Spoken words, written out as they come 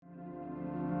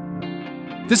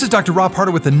This is Dr. Rob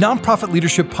Harder with the Nonprofit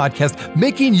Leadership Podcast,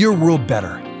 Making Your World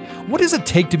Better. What does it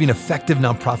take to be an effective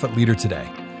nonprofit leader today?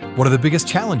 What are the biggest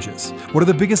challenges? What are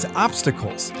the biggest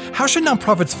obstacles? How should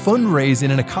nonprofits fundraise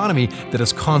in an economy that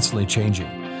is constantly changing?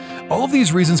 All of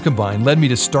these reasons combined led me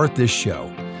to start this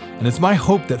show. And it's my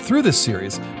hope that through this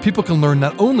series, people can learn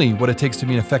not only what it takes to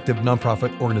be an effective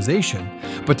nonprofit organization,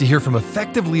 but to hear from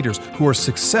effective leaders who are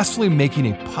successfully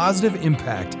making a positive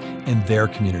impact in their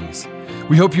communities.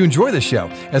 We hope you enjoy the show,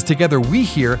 as together we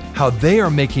hear how they are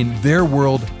making their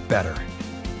world better.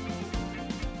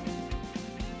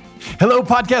 Hello,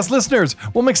 podcast listeners.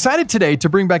 Well, I'm excited today to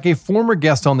bring back a former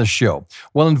guest on the show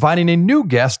while inviting a new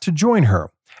guest to join her.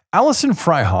 Allyson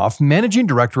Fryhoff, Managing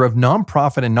Director of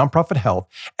Nonprofit and Nonprofit Health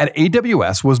at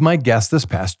AWS, was my guest this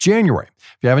past January.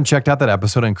 If you haven't checked out that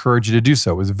episode, I encourage you to do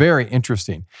so. It was very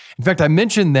interesting. In fact, I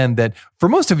mentioned then that for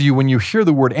most of you, when you hear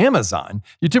the word Amazon,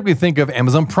 you typically think of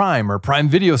Amazon Prime or Prime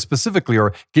Video specifically,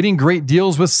 or getting great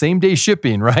deals with same-day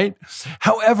shipping, right?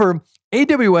 However,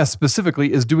 AWS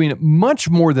specifically is doing much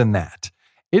more than that.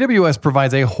 AWS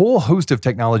provides a whole host of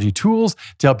technology tools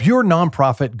to help your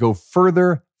nonprofit go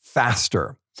further,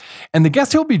 faster. And the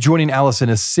guest who will be joining Allyson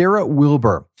is Sarah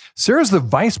Wilbur. Sarah is the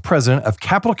Vice President of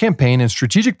Capital Campaign and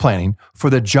Strategic Planning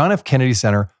for the John F. Kennedy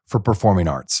Center for Performing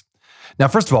Arts. Now,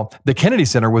 first of all, the Kennedy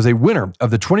Center was a winner of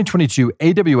the 2022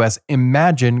 AWS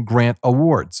Imagine Grant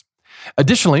Awards.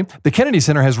 Additionally, the Kennedy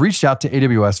Center has reached out to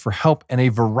AWS for help in a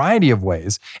variety of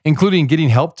ways, including getting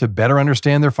help to better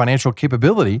understand their financial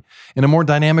capability in a more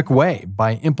dynamic way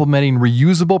by implementing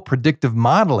reusable predictive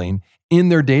modeling in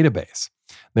their database.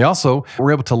 They also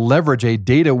were able to leverage a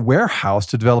data warehouse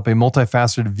to develop a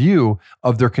multifaceted view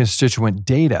of their constituent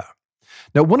data.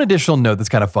 Now, one additional note that's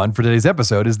kind of fun for today's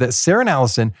episode is that Sarah and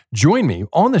Allyson joined me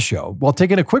on the show while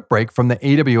taking a quick break from the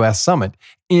AWS Summit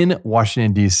in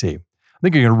Washington, D.C. I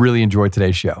think you're going to really enjoy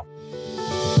today's show.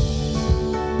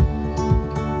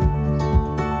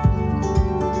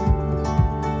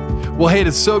 Well, hey, it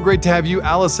is so great to have you,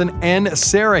 Allyson and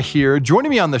Sarah, here joining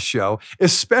me on the show,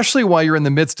 especially while you're in the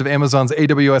midst of Amazon's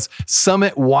AWS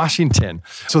Summit, Washington.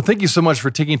 So thank you so much for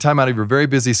taking time out of your very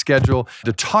busy schedule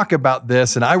to talk about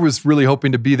this. And I was really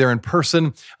hoping to be there in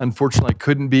person. Unfortunately, I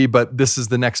couldn't be, but this is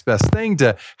the next best thing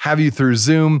to have you through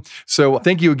Zoom. So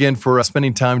thank you again for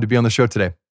spending time to be on the show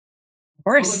today. Of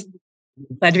course.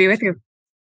 Glad to be with you.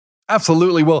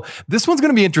 Absolutely. Well, this one's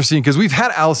going to be interesting because we've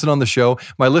had Allyson on the show.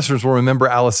 My listeners will remember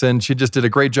Allyson. She just did a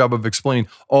great job of explaining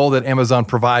all that Amazon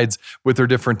provides with their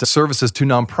different services to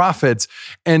nonprofits.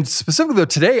 And specifically, though,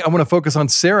 today, I want to focus on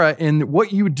Sarah and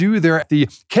what you do there at the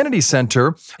Kennedy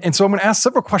Center. And so I'm going to ask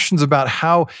several questions about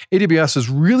how AWS has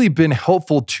really been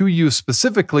helpful to you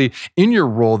specifically in your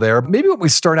role there. Maybe what we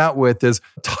start out with is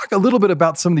talk a little bit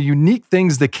about some of the unique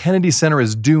things the Kennedy Center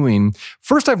is doing.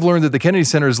 First, I've learned that the Kennedy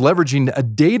Center is leveraging a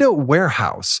data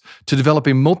warehouse to develop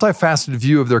a multifaceted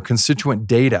view of their constituent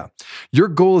data. Your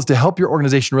goal is to help your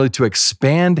organization really to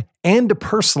expand and to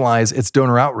personalize its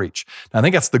donor outreach. Now, I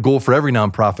think that's the goal for every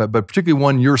nonprofit, but particularly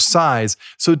one your size.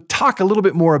 So talk a little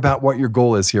bit more about what your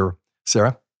goal is here,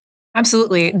 Sarah.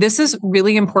 Absolutely. This is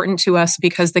really important to us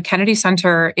because the Kennedy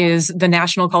Center is the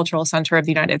National Cultural Center of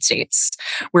the United States.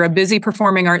 We're a busy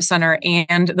performing arts center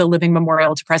and the living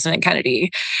memorial to President Kennedy.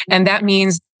 And that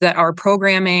means that our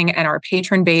programming and our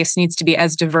patron base needs to be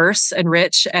as diverse and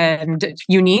rich and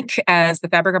unique as the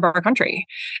fabric of our country.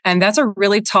 And that's a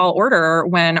really tall order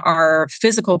when our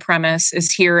physical premise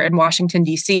is here in Washington,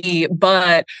 D.C.,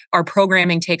 but our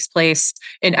programming takes place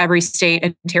in every state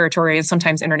and territory and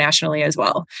sometimes internationally as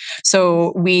well.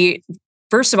 So we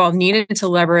first of all, needed to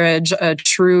leverage a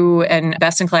true and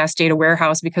best-in-class data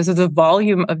warehouse because of the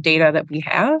volume of data that we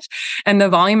have and the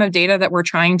volume of data that we're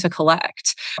trying to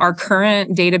collect. Our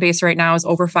current database right now is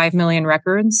over 5 million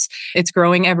records. It's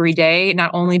growing every day,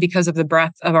 not only because of the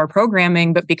breadth of our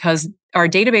programming, but because our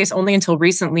database only until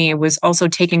recently was also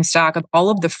taking stock of all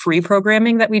of the free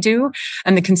programming that we do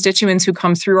and the constituents who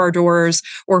come through our doors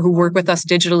or who work with us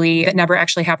digitally that never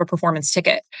actually have a performance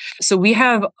ticket. So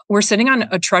we're sitting on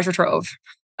a treasure trove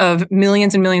of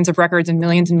millions and millions of records and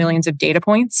millions of data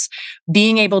points.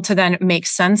 Being able to then make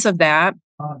sense of that,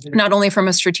 not only from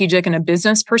a strategic and a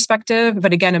business perspective,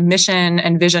 but again, a mission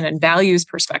and vision and values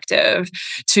perspective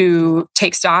to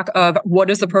take stock of what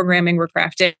is the programming we're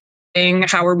crafting.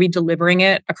 How are we delivering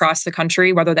it across the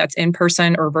country, whether that's in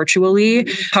person or virtually?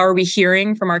 How are we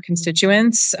hearing from our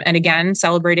constituents? And again,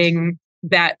 celebrating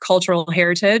that cultural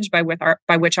heritage by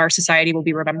which our society will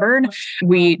be remembered.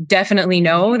 We definitely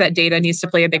know that data needs to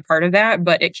play a big part of that,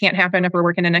 but it can't happen if we're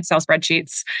working in Excel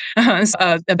spreadsheets.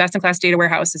 So a best-in-class data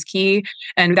warehouse is key.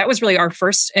 And that was really our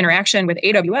first interaction with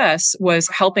AWS, was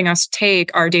helping us take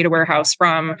our data warehouse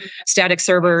from static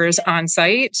servers on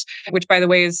site, which, by the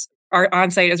way, is our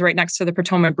on-site is right next to the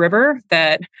Potomac River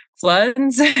that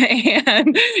floods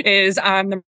and is on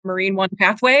the Marine One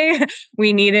pathway.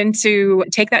 We needed to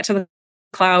take that to the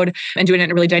cloud and doing it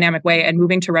in a really dynamic way. And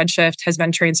moving to Redshift has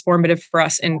been transformative for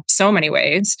us in so many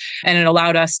ways. And it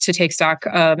allowed us to take stock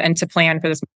of and to plan for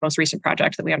this most recent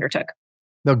project that we undertook.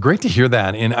 No, great to hear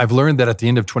that. And I've learned that at the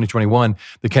end of 2021,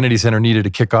 the Kennedy Center needed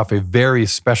to kick off a very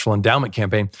special endowment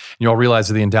campaign. You all realize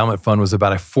that the endowment fund was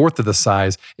about a fourth of the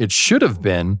size it should have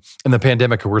been, and the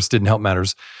pandemic, of course, didn't help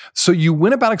matters. So you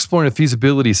went about exploring a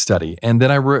feasibility study. And then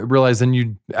I realized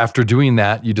after doing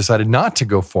that, you decided not to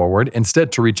go forward,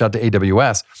 instead to reach out to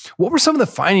AWS. What were some of the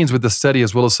findings with the study,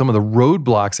 as well as some of the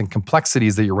roadblocks and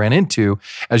complexities that you ran into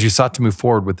as you sought to move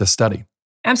forward with this study?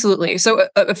 Absolutely. So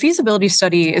a feasibility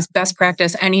study is best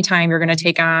practice anytime you're going to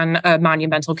take on a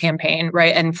monumental campaign,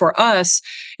 right? And for us,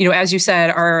 as you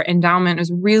said, our endowment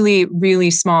is really,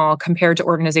 really small compared to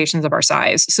organizations of our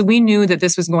size. So we knew that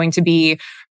this was going to be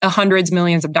a hundreds,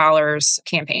 millions of dollars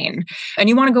campaign. And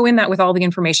you want to go in that with all the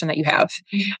information that you have.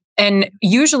 And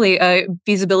usually a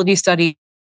feasibility study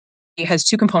has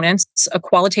two components: a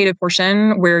qualitative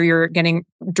portion where you're getting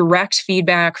direct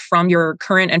feedback from your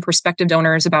current and prospective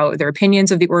donors about their opinions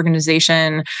of the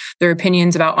organization, their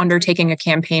opinions about undertaking a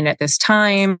campaign at this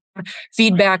time,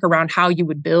 feedback around how you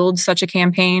would build such a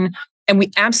campaign. And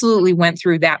we absolutely went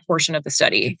through that portion of the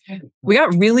study. We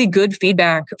got really good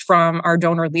feedback from our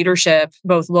donor leadership,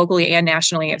 both locally and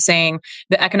nationally, saying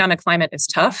the economic climate is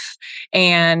tough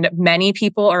and many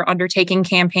people are undertaking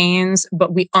campaigns,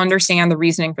 but we understand the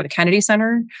reasoning for the Kennedy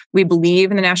Center. We believe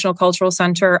in the National Cultural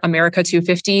Center. America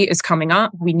 250 is coming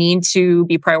up. We need to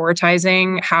be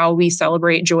prioritizing how we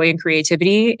celebrate joy and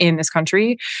creativity in this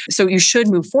country. So you should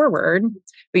move forward,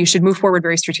 but you should move forward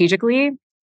very strategically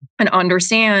and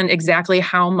understand exactly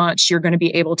how much you're going to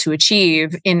be able to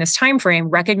achieve in this time frame,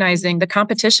 recognizing the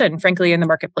competition, frankly, in the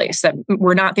marketplace, that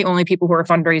we're not the only people who are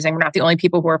fundraising. We're not the only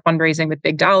people who are fundraising with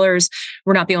big dollars.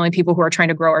 We're not the only people who are trying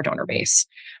to grow our donor base.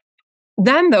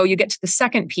 Then, though, you get to the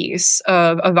second piece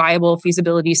of a viable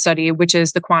feasibility study, which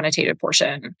is the quantitative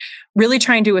portion, really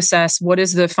trying to assess what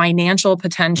is the financial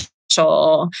potential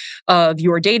of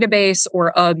your database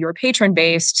or of your patron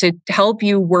base to help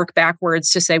you work backwards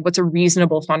to say what's a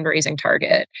reasonable fundraising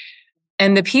target.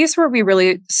 And the piece where we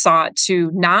really sought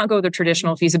to not go the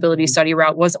traditional feasibility study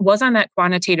route was on that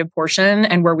quantitative portion,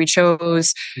 and where we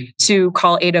chose to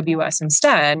call AWS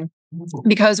instead.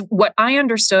 Because what I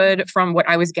understood from what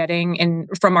I was getting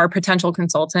from our potential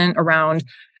consultant around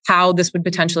how this would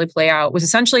potentially play out was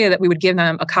essentially that we would give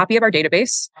them a copy of our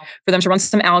database for them to run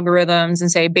some algorithms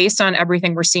and say, based on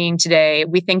everything we're seeing today,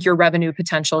 we think your revenue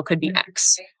potential could be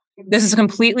X. This is a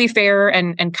completely fair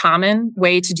and common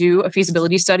way to do a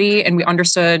feasibility study, and we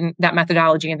understood that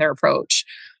methodology and their approach.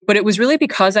 But it was really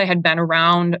because I had been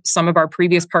around some of our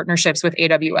previous partnerships with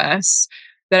AWS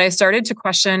that I started to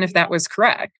question if that was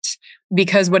correct.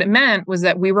 Because what it meant was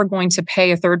that we were going to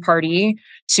pay a third party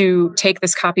to take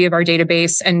this copy of our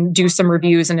database and do some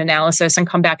reviews and analysis and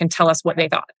come back and tell us what they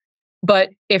thought. But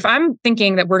if I'm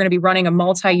thinking that we're going to be running a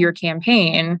multi-year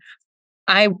campaign,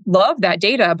 I love that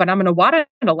data, but I'm going to want it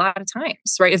a lot of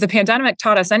times, right? If the pandemic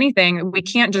taught us anything, we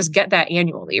can't just get that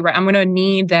annually, right? I'm going to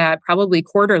need that probably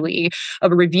quarterly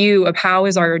of a review of how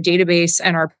is our database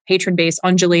and our patron base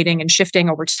undulating and shifting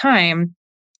over time.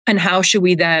 And how should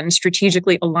we then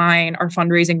strategically align our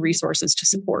fundraising resources to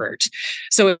support?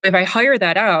 So if I hire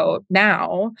that out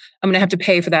now, I'm going to have to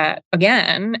pay for that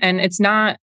again. And it's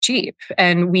not cheap.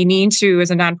 And we need to, as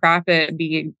a nonprofit,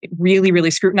 be really, really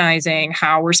scrutinizing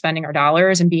how we're spending our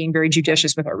dollars and being very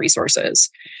judicious with our resources.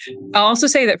 I'll also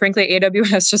say that, frankly,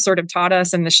 AWS just sort of taught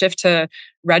us in the shift to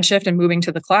Redshift and moving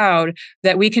to the cloud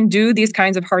that we can do these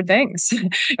kinds of hard things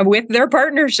with their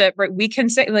partnership, right? We can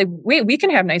say, like, wait, we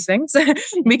can have nice things.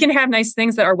 We can have nice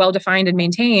things that are well-defined and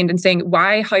maintained, and saying,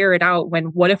 why hire it out when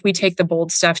what if we take the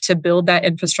bold stuff to build that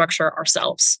infrastructure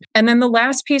ourselves? And then the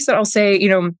last piece that I'll say,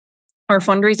 our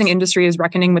fundraising industry is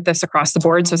reckoning with this across the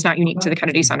board, so it's not unique to the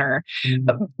Kennedy Center.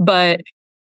 But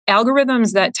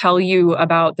algorithms that tell you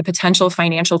about the potential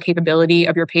financial capability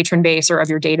of your patron base or of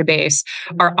your database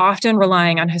are often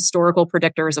relying on historical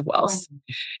predictors of wealth.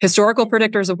 Historical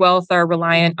predictors of wealth are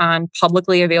reliant on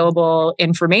publicly available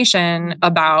information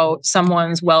about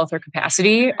someone's wealth or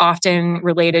capacity, often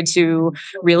related to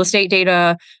real estate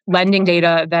data, lending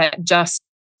data that just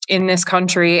in this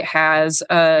country has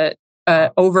a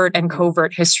overt and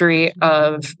covert history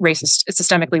of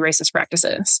systemically racist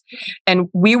practices. And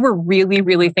we were really,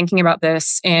 really thinking about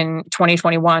this in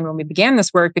 2021 when we began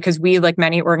this work, because we, like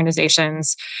many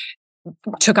organizations,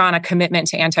 took on a commitment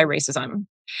to anti-racism.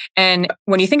 And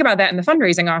when you think about that in the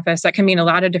fundraising office, that can mean a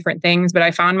lot of different things. But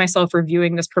I found myself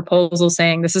reviewing this proposal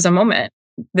saying, this is a moment.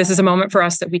 This is a moment for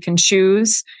us that we can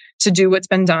choose to do what's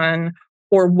been done.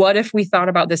 Or what if we thought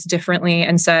about this differently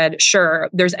and said, sure,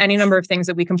 there's any number of things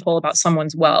that we can pull about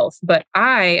someone's wealth, but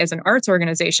I, as an arts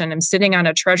organization, am sitting on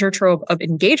a treasure trove of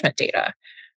engagement data.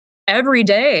 Every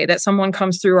day that someone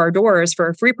comes through our doors for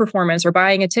a free performance or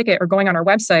buying a ticket or going on our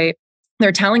website,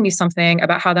 they're telling me something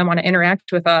about how they want to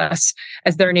interact with us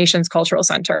as their nation's cultural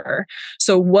center.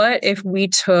 So what if we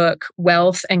took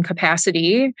wealth and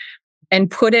capacity and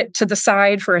put it to the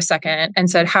side for a second and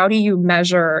said, how do you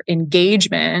measure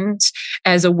engagement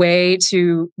as a way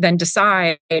to then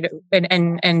decide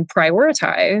and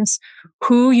prioritize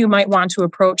who you might want to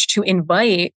approach to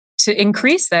invite to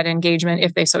increase that engagement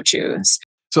if they so choose?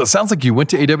 So it sounds like you went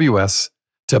to AWS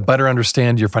to better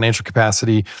understand your financial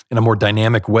capacity in a more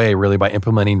dynamic way, really by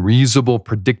implementing reusable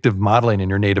predictive modeling in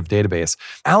your native database.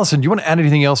 Allyson, do you want to add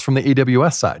anything else from the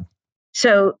AWS side?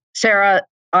 So, Sarah,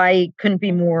 I couldn't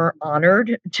be more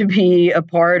honored to be a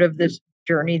part of this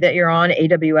journey that you're on.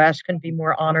 AWS couldn't be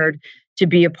more honored to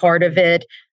be a part of it.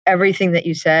 Everything that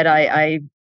you said, I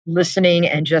listening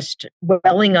and just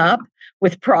welling up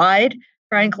with pride,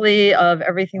 frankly, of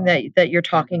everything that you're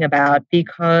talking about,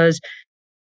 because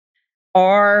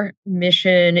our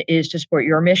mission is to support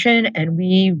your mission. And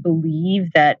we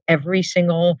believe that every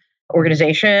single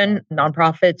organization,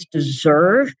 nonprofits,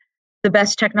 deserve the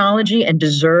best technology and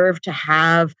deserve to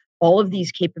have all of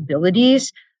these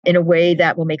capabilities in a way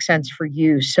that will make sense for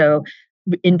you. So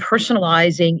in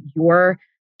personalizing your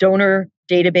donor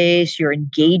database, your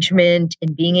engagement,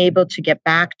 and being able to get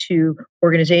back to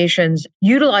organizations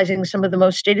utilizing some of the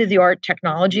most state-of-the-art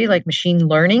technology like machine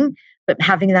learning, but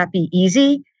having that be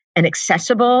easy and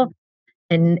accessible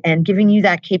and giving you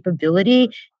that capability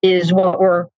is what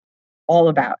we're all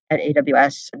about at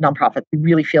AWS Nonprofit. We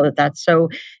really feel that that's so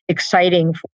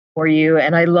exciting for you.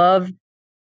 And I love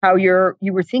how you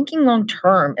were thinking long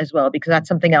term as well, because that's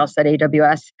something else that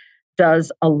AWS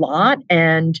does a lot.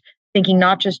 And thinking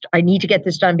not just, I need to get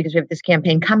this done because we have this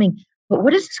campaign coming, but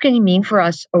what is this going to mean for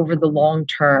us over the long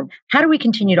term? How do we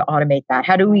continue to automate that?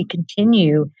 How do we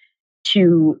continue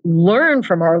to learn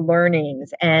from our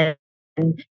learnings and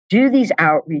do these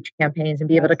outreach campaigns and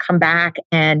be able to come back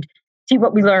and see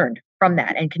what we learned from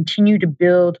that and continue to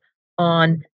build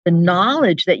on the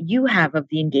knowledge that you have of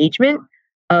the engagement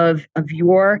of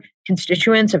your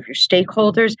constituents, of your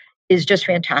stakeholders is just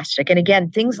fantastic. And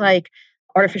again, things like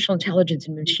artificial intelligence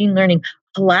and machine learning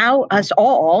allow us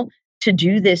all to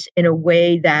do this in a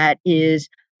way that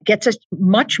gets us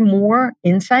much more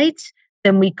insights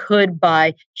than we could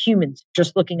by humans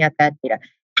just looking at that data,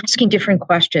 asking different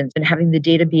questions and having the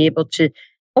data be able to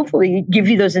hopefully give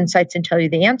you those insights and tell you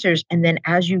the answers. And then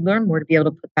as you learn more, to be able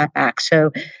to put that back.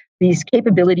 So these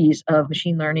capabilities of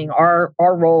machine learning, our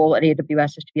role at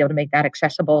AWS is to be able to make that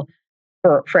accessible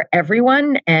for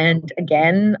everyone. And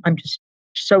again, I'm just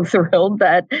so thrilled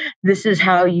that this is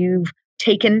how you've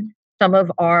taken some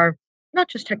of our, not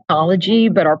just technology,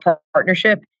 but our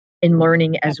partnership in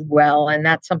learning as well. And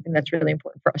that's something that's really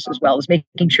important for us as well, is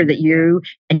making sure that you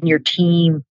and your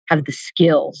team have the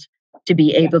skills to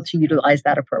be able to utilize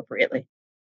that appropriately.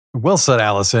 Well said,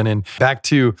 Allyson. And back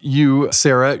to you,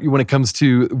 Sarah, when it comes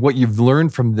to what you've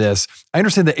learned from this, I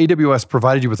understand that AWS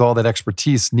provided you with all that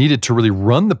expertise needed to really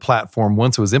run the platform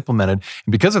once it was implemented.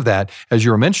 And because of that, as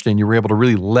you were mentioning, you were able to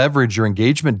really leverage your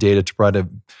engagement data to provide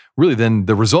then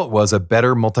the result was a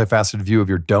better multifaceted view of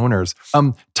your donors.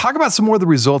 Talk about some more of the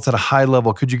results at a high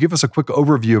level. Could you give us a quick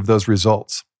overview of those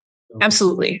results?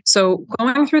 Absolutely. So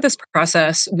going through this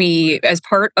process, as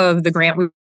part of the grant we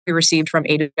received from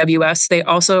AWS, they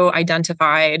also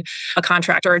identified a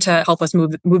contractor to help us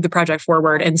move the project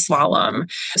forward in Slalom.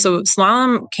 So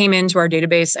Slalom came into our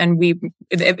database and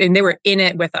they were in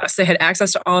it with us. They had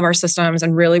access to all of our systems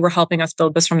and really were helping us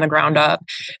build this from the ground up.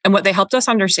 And what they helped us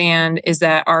understand is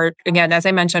that again, as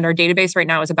I mentioned, our database right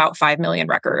now is about 5 million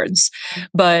records.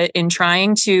 But in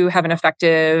trying to have an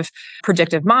effective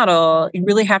predictive model, you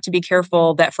really have to be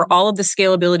careful that for all of the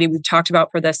scalability we've talked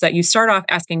about for this, that you start off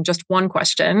asking just one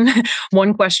question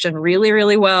really,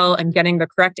 really well and getting the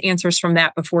correct answers from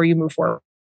that before you move forward.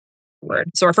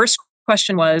 So our first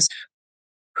question was,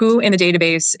 who in the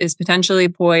database is potentially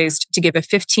poised to give a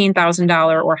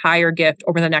 $15,000 or higher gift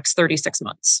over the next 36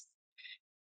 months?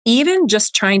 Even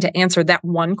just trying to answer that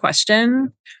one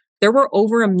question there were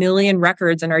over 1 million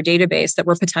records in our database that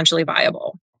were potentially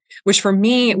viable, which for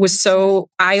me was so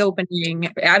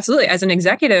eye-opening. Absolutely, as an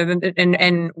executive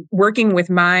and working with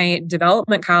my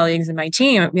development colleagues and my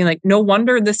team, I mean, like, no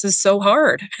wonder this is so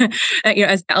hard.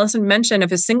 As Allyson mentioned,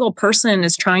 if a single person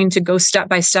is trying to go step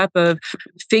by step of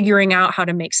figuring out how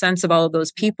to make sense of all of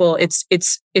those people,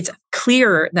 it's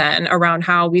clear then around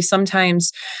how we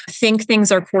sometimes think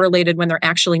things are correlated when they're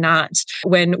actually not,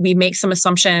 when we make some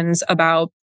assumptions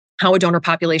about how a donor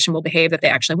population will behave that they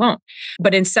actually won't.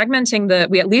 But in segmenting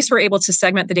we at least were able to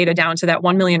segment the data down to that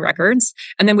 1 million records.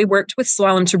 And then we worked with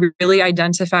Slalom to really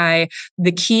identify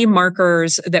the key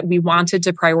markers that we wanted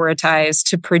to prioritize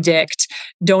to predict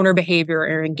donor behavior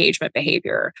or engagement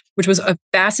behavior, which was a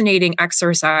fascinating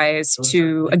exercise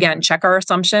to, again, check our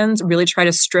assumptions, really try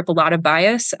to strip a lot of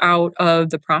bias out of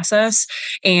the process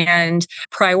and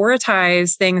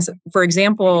prioritize things. For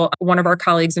example, one of our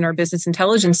colleagues in our business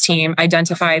intelligence team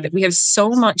identified that we have so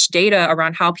much data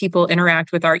around how people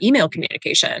interact with our email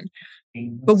communication,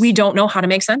 but we don't know how to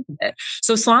make sense of it.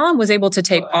 So Slalom was able to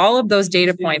take all of those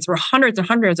data points, were hundreds and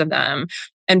hundreds of them,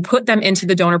 and put them into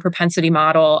the donor propensity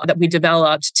model that we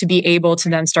developed to be able to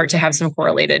then start to have some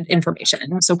correlated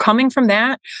information. So coming from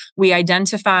that, we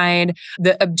identified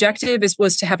the objective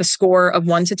was to have a score of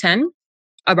 1 to 10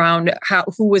 around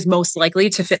who was most likely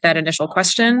to fit that initial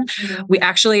question. We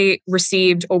actually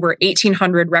received over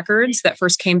 1,800 records that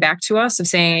first came back to us of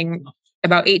saying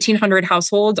about 1,800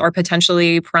 households are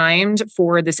potentially primed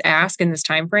for this ask in this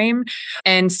time frame.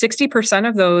 And 60%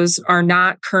 of those are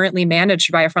not currently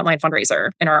managed by a frontline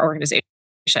fundraiser in our organization.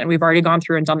 We've already gone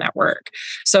through and done that work.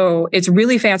 So it's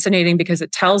really fascinating because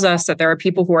it tells us that there are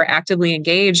people who are actively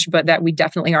engaged, but that we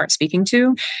definitely aren't speaking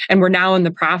to. And we're now in the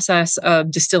process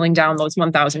of distilling down those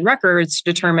 1,000 records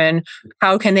to determine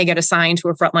how can they get assigned to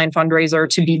a frontline fundraiser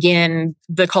to begin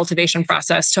the cultivation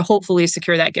process to hopefully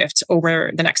secure that gift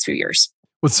over the next few years.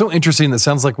 What's so interesting that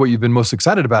sounds like what you've been most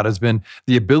excited about has been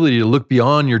the ability to look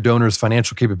beyond your donor's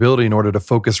financial capability in order to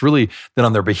focus really then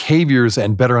on their behaviors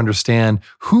and better understand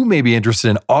who may be interested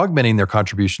in augmenting their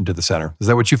contribution to the center. Is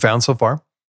that what you found so far?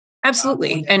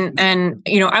 Absolutely. And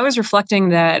I was reflecting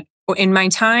that in my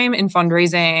time in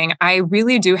fundraising, I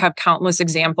really do have countless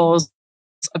examples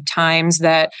of times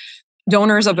that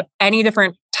donors of any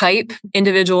different type,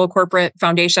 individual, corporate,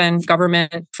 foundation,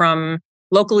 government, from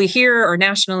locally here or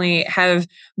nationally, have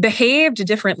behaved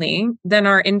differently than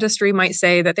our industry might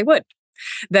say that they would.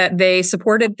 That they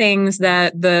supported things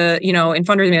that in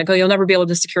fundraising, like, oh, you'll never be able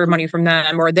to secure money from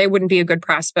them, or they wouldn't be a good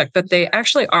prospect, but they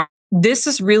actually are. This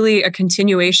is really a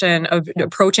continuation of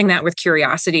approaching that with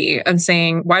curiosity and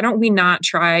saying, why don't we not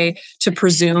try to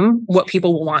presume what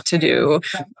people will want to do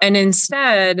and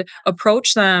instead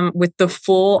approach them with the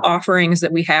full offerings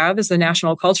that we have as the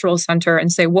National Cultural Center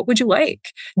and say, what would you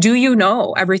like? Do you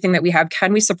know everything that we have?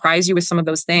 Can we surprise you with some of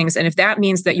those things? And if that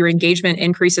means that your engagement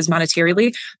increases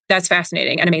monetarily, that's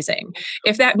fascinating and amazing.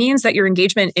 If that means that your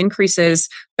engagement increases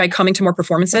by coming to more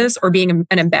performances or being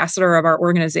an ambassador of our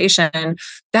organization,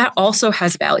 that also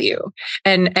has value.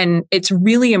 And it's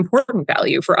really important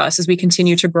value for us as we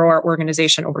continue to grow our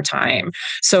organization over time.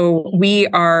 So we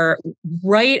are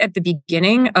right at the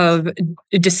beginning of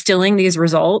distilling these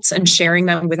results and sharing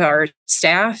them with our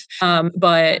staff.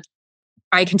 But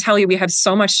I can tell you, we have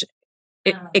so much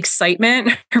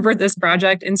excitement for this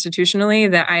project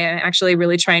institutionally that I am actually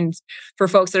really trying for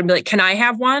folks that are like, can I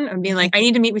have one? I'm being like, I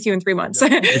need to meet with you in 3 months.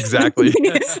 Exactly.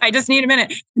 I just need a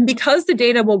minute. Because the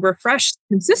data will refresh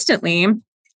consistently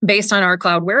based on our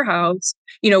cloud warehouse,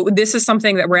 this is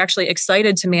something that we're actually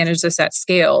excited to manage this at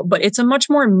scale, but it's a much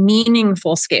more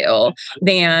meaningful scale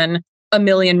than 1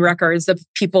 million records of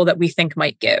people that we think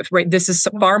might give, right? This is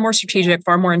far more strategic,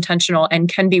 far more intentional,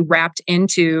 and can be wrapped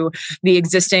into the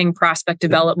existing prospect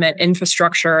development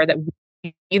infrastructure that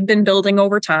we've been building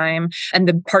over time and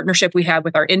the partnership we have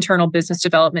with our internal business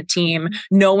development team,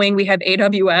 knowing we have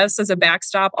AWS as a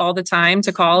backstop all the time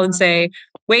to call and say,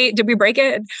 wait, did we break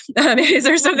it? Is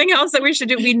there something else that we should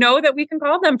do? We know that we can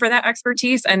call them for that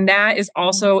expertise. And that is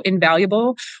also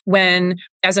invaluable when,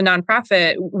 as a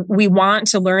nonprofit, we want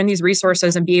to learn these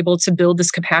resources and be able to build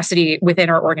this capacity within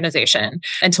our organization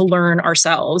and to learn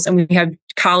ourselves. And we have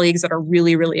colleagues that are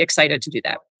really, really excited to do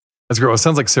that. That's great. Well, it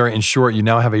sounds like, Sarah, in short, you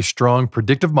now have a strong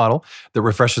predictive model that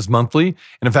refreshes monthly.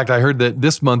 And in fact, I heard that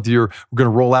this month you're going to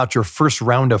roll out your first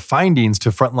round of findings to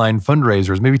frontline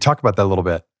fundraisers. Maybe talk about that a little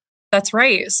bit. That's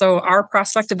right. So our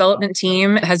prospect development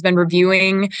team has been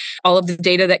reviewing all of the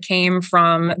data that came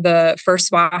from the first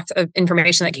swath of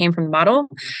information that came from the model.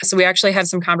 So we actually have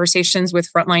some conversations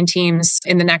with frontline teams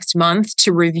in the next month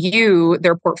to review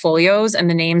their portfolios and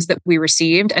the names that we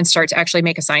received and start to actually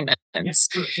make assignments,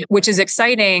 which is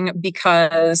exciting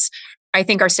because I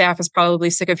think our staff is probably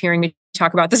sick of hearing me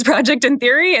talk about this project in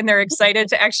theory, and they're excited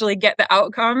to actually get the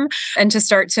outcome and to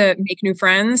start to make new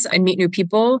friends and meet new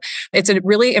people. It's a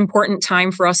really important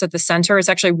time for us at the center. It's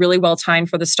actually really well timed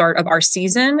for the start of our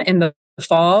season in the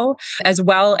fall, as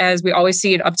well as we always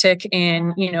see an uptick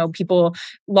in, people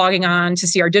logging on to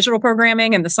see our digital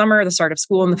programming in the summer, the start of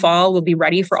school in the fall. We'll be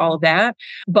ready for all of that.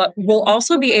 But we'll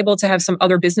also be able to have some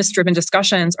other business-driven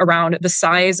discussions around the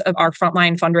size of our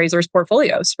frontline fundraisers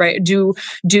portfolios, right? Do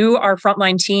our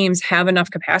frontline teams have enough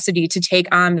capacity to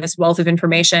take on this wealth of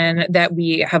information that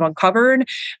we have uncovered?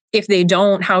 If they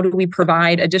don't, how do we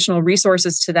provide additional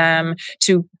resources to them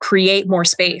to create more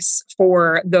space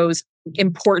for those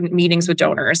important meetings with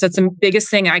donors? That's the biggest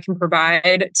thing I can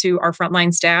provide to our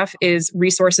frontline staff is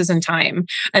resources and time.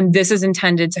 And this is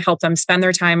intended to help them spend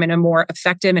their time in a more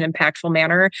effective and impactful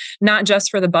manner, not just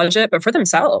for the budget, but for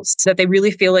themselves, so that they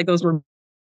really feel like those were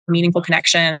meaningful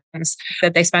connections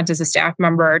that they spent as a staff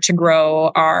member to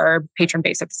grow our patron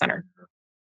base at the center.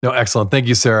 No, excellent. Thank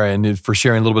you, Sarah, and for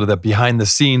sharing a little bit of that behind the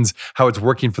scenes, how it's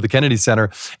working for the Kennedy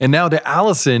Center. And now to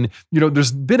Allyson,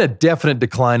 there's been a definite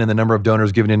decline in the number of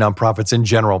donors given to nonprofits in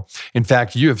general. In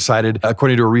fact, you have cited,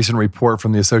 according to a recent report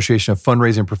from the Association of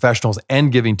Fundraising Professionals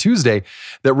and Giving Tuesday,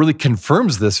 that really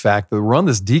confirms this fact that we're on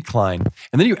this decline.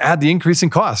 And then you add the increase in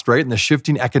cost, right? And the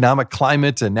shifting economic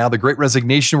climate, and now the Great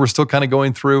Resignation we're still kind of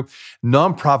going through.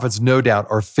 Nonprofits, no doubt,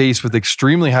 are faced with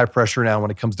extremely high pressure now when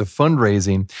it comes to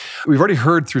fundraising. We've already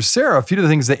heard through Sarah a few of the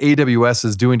things that AWS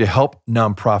is doing to help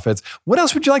nonprofits. What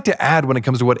else would you like to add when it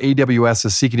comes to what AWS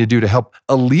is seeking to do to help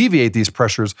alleviate these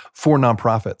pressures for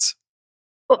nonprofits?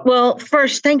 Well,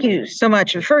 first, thank you so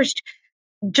much. First,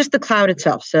 just the cloud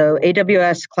itself. So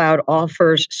AWS Cloud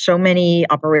offers so many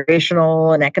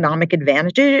operational and economic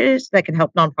advantages that can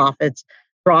help nonprofits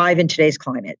thrive in today's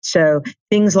climate. So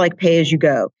things like pay as you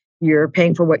go, you're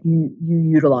paying for what you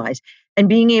utilize, and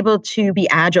being able to be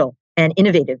agile and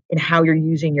innovative in how you're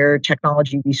using your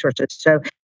technology resources. So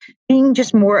being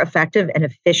just more effective and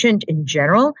efficient in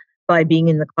general by being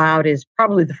in the cloud is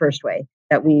probably the first way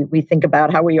that we think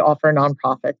about how we offer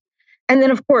nonprofits. And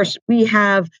then, of course, we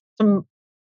have some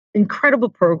incredible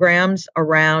programs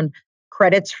around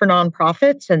credits for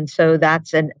nonprofits. And so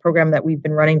that's a program that we've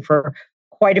been running for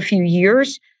quite a few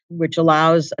years, which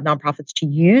allows nonprofits to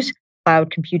use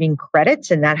cloud computing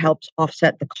credits, and that helps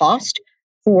offset the cost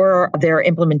for their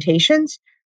implementations.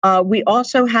 We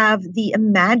also have the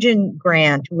Imagine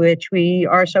grant, which we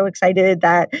are so excited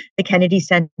that the Kennedy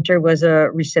Center was a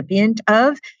recipient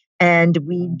of. And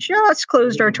we just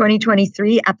closed our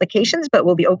 2023 applications, but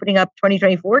we'll be opening up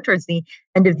 2024 towards the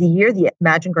end of the year. The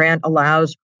Imagine grant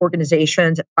allows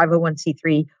organizations,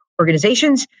 501c3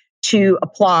 organizations, to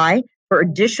apply for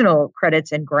additional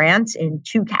credits and grants in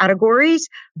two categories: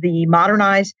 the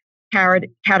Modernize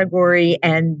category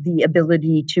and the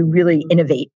ability to really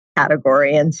innovate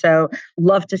category. And so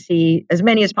love to see as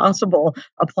many as possible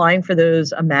applying for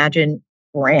those Imagine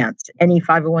grants. Any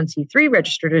 501c3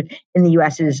 registered in the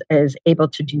US is able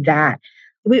to do that.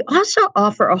 We also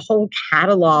offer a whole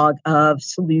catalog of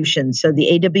solutions. So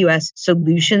the AWS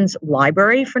Solutions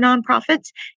Library for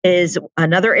nonprofits is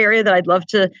another area that I'd love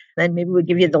to, and maybe we'll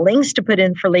give you the links to put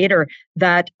in for later,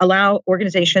 that allow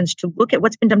organizations to look at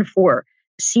what's been done before,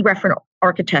 see reference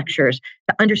architectures,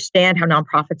 to understand how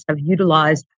nonprofits have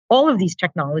utilized all of these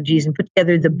technologies and put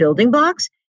together the building blocks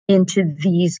into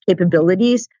these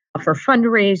capabilities for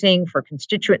fundraising, for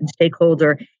constituent and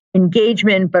stakeholder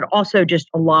engagement, but also just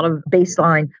a lot of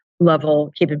baseline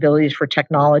level capabilities for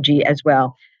technology as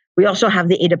well. We also have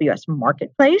the AWS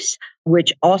Marketplace,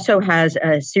 which also has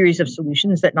a series of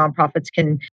solutions that nonprofits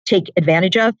can take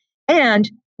advantage of.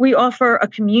 And we offer a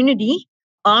community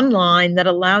online that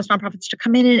allows nonprofits to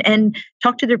come in and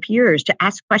talk to their peers, to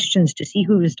ask questions, to see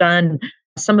who's done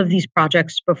some of these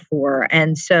projects before.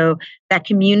 And so that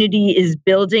community is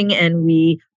building, and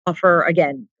we offer,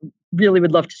 again, really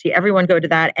would love to see everyone go to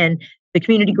that. And the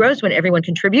community grows when everyone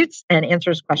contributes and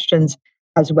answers questions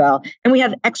as well. And we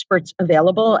have experts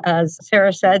available, as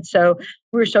Sarah said. So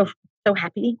we're so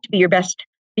happy to be your best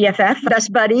BFF,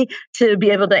 best buddy, to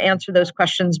be able to answer those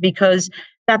questions, because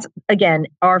that's, again,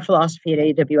 our philosophy at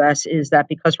AWS is that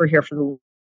because we're here for the long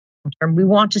term, we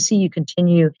want to see you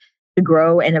continue to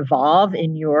grow and evolve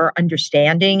in your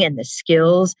understanding and the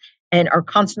skills, and are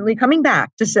constantly coming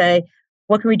back to say,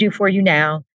 what can we do for you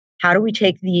now? how do we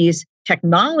take these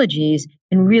technologies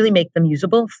and really make them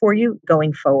usable for you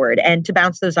going forward, and to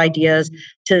bounce those ideas,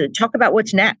 to talk about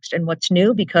what's next and what's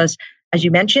new, because as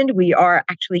you mentioned, we are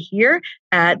actually here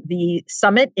at the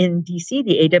summit in DC,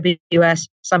 the AWS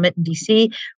summit in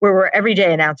DC, where we're every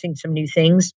day announcing some new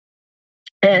things.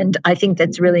 And I think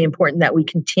that's really important that we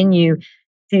continue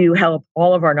to help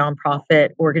all of our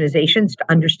nonprofit organizations to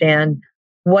understand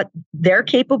what they're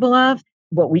capable of,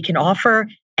 what we can offer,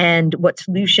 and what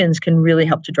solutions can really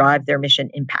help to drive their mission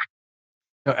impact.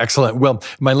 Oh, excellent. Well,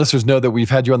 my listeners know that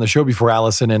we've had you on the show before,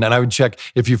 Allyson, and I would check,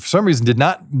 if you for some reason did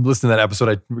not listen to that episode,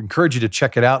 I encourage you to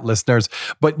check it out, listeners.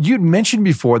 But you'd mentioned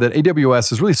before that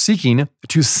AWS is really seeking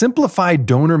to simplify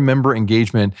donor member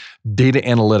engagement data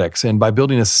analytics, and by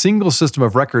building a single system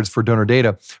of records for donor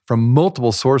data from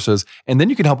multiple sources. And then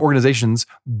you can help organizations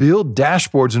build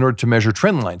dashboards in order to measure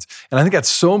trend lines. And I think that's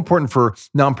so important for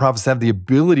nonprofits to have the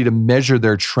ability to measure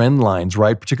their trend lines,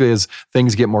 right? Particularly as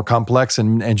things get more complex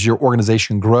and as your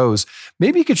organization grows.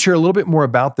 Maybe you could share a little bit more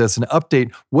about this and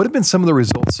update what have been some of the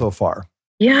results so far.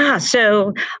 Yeah.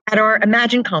 So at our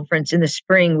Imagine conference in the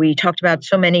spring, we talked about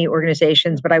so many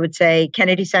organizations, but I would say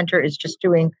Kennedy Center is just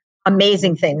doing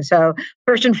amazing things. So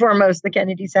first and foremost, the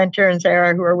Kennedy Center and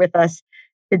Sarah, who are with us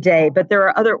today, but there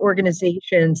are other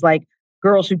organizations like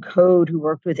Girls Who Code, who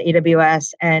worked with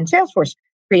AWS and Salesforce,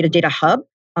 create a data hub.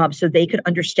 So they could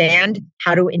understand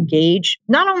how to engage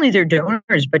not only their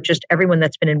donors, but just everyone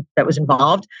that was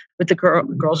involved with the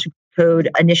Girls Who Code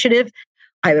initiative.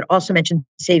 I would also mention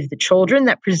Save the Children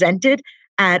that presented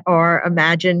at our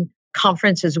Imagine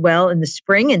conference as well in the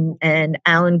spring. And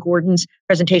Alan Gordon's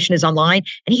presentation is online.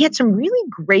 And he had some really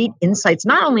great insights,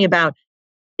 not only about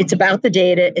it's about the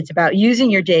data, it's about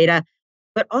using your data,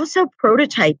 but also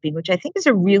prototyping, which I think is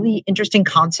a really interesting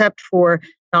concept for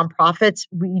nonprofits.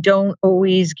 We don't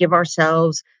always give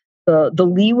ourselves the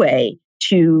leeway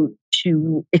to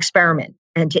experiment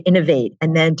and to innovate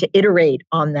and then to iterate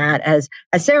on that, as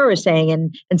Sarah was saying,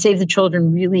 and Save the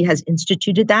Children really has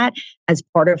instituted that as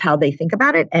part of how they think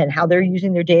about it and how they're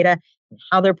using their data,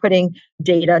 how they're putting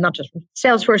data, not just from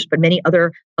Salesforce, but many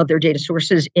other of their data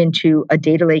sources into a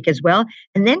data lake as well.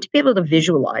 And then to be able to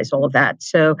visualize all of that.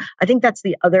 So I think that's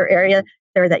the other area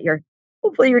there that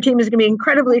hopefully your team is going to be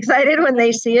incredibly excited when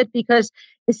they see it, because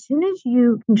as soon as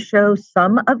you can show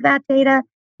some of that data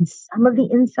and some of the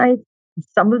insights, and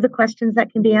some of the questions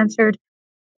that can be answered,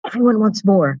 everyone wants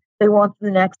more. They want the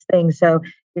next thing. So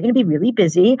you're going to be really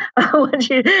busy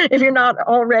if you're not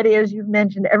already, as you've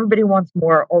mentioned, everybody wants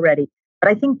more already.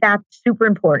 But I think that's super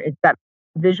important. It's that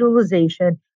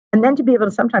visualization, and then to be able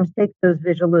to sometimes take those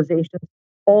visualizations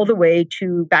all the way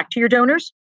back to your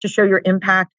donors to show your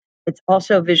impact. It's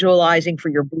also visualizing for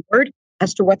your board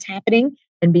as to what's happening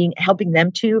and helping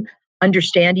them to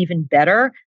understand even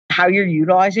better how you're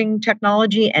utilizing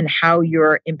technology and how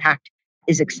your impact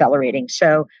is accelerating.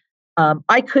 So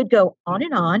I could go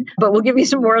on, but we'll give you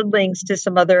some more links to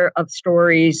some other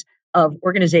stories of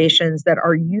organizations that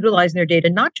are utilizing their data,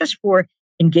 not just for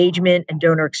engagement and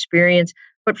donor experience,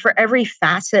 but for every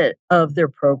facet of their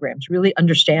programs, really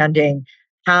understanding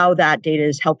how that data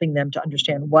is helping them to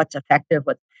understand what's effective,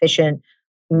 what's efficient,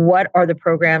 what are the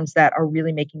programs that are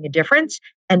really making a difference,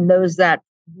 and those that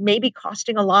may be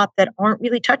costing a lot that aren't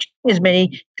really touching as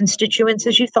many constituents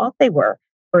as you thought they were,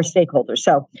 or stakeholders.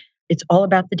 So it's all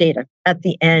about the data at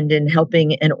the end and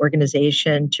helping an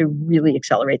organization to really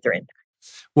accelerate their impact.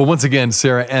 Well, once again,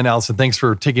 Sarah and Allyson, thanks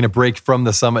for taking a break from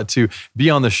the summit to be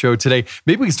on the show today.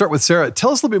 Maybe we can start with Sarah.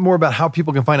 Tell us a little bit more about how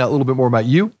people can find out a little bit more about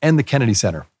you and the Kennedy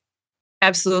Center.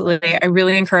 Absolutely. I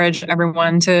really encourage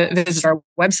everyone to visit our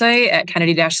website at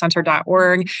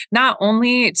kennedy-center.org, not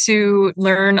only to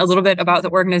learn a little bit about the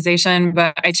organization,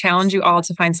 but I challenge you all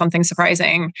to find something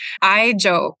surprising. I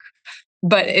joke,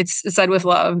 but it's said with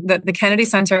love, that the Kennedy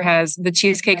Center has the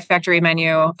Cheesecake Factory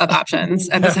menu of options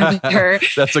at the center.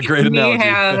 That's a great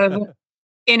analogy.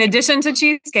 In addition to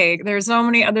cheesecake, there's so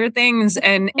many other things.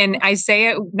 And I say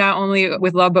it not only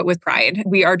with love, but with pride.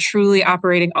 We are truly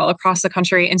operating all across the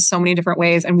country in so many different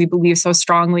ways. And we believe so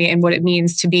strongly in what it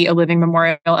means to be a living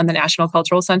memorial and the National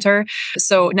Cultural Center.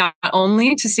 So not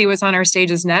only to see what's on our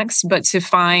stages next, but to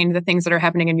find the things that are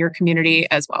happening in your community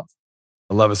as well.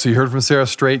 I love it. So you heard from Sarah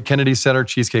straight, Kennedy Center,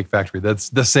 Cheesecake Factory.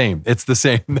 That's the same. It's the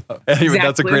same. Anyway, exactly,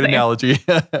 that's a great analogy.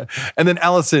 And then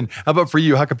Allyson, how about for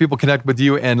you? How can people connect with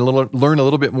you and learn a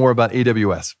little bit more about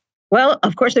AWS? Well,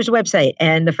 of course, there's a website.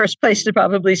 And the first place to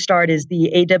probably start is the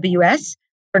AWS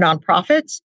for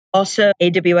nonprofits, also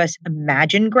AWS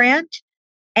Imagine Grant,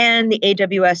 and the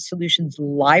AWS Solutions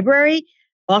Library.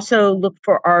 Also look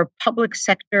for our public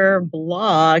sector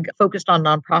blog focused on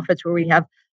nonprofits, where we have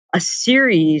a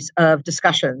series of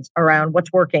discussions around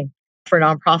what's working for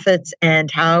nonprofits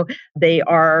and how they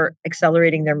are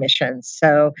accelerating their missions.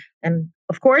 So, and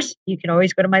of course, you can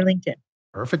always go to my LinkedIn.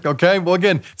 Perfect. Okay. Well,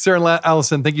 again, Sarah and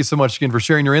Allyson, thank you so much again for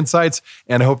sharing your insights,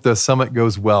 and I hope the summit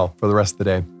goes well for the rest of the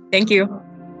day. Thank you.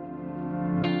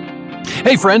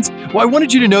 Hey, friends. Well, I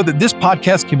wanted you to know that this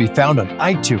podcast can be found on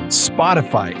iTunes,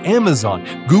 Spotify, Amazon,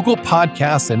 Google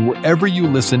Podcasts, and wherever you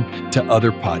listen to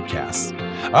other podcasts.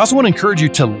 I also want to encourage you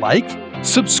to like,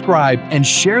 subscribe, and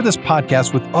share this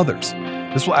podcast with others.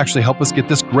 This will actually help us get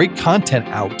this great content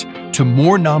out to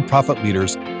more nonprofit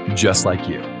leaders just like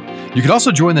you. You can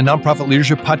also join the Nonprofit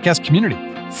Leadership Podcast community.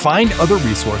 Find other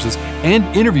resources and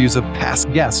interviews of past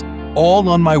guests all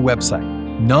on my website,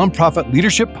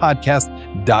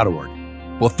 nonprofitleadershippodcast.org.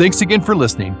 Well, thanks again for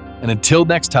listening. And until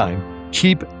next time,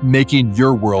 keep making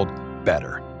your world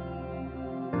better.